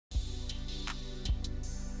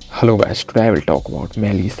Hello guys, today I will talk about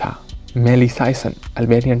Melissa. Melissa is an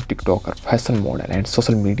Albanian TikToker, fashion model and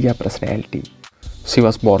social media personality. She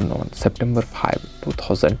was born on September 5,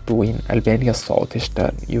 2002 in Albania,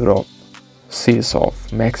 southeastern Europe. She is of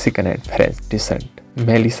Mexican and French descent.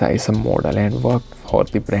 Melissa is a model and worked for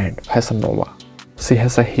the brand Fashion Nova. She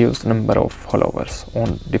has a huge number of followers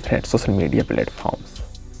on different social media platforms.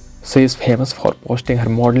 She is famous for posting her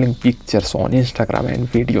modeling pictures on Instagram and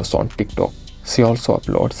videos on TikTok. She also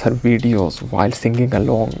uploads her videos while singing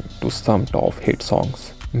along to some top hit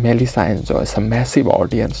songs. Melissa enjoys a massive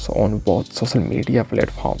audience on both social media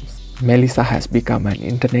platforms. Melissa has become an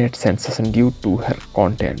internet sensation due to her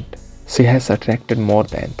content. She has attracted more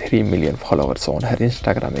than 3 million followers on her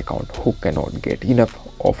Instagram account who cannot get enough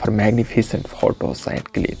of her magnificent photos and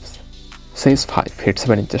clips. She is 5 feet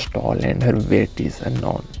 7 inches tall and her weight is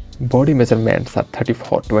unknown. Body measurements are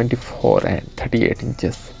 34, 24 and 38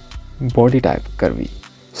 inches. Body type curvy.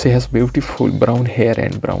 She has beautiful brown hair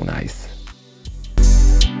and brown eyes.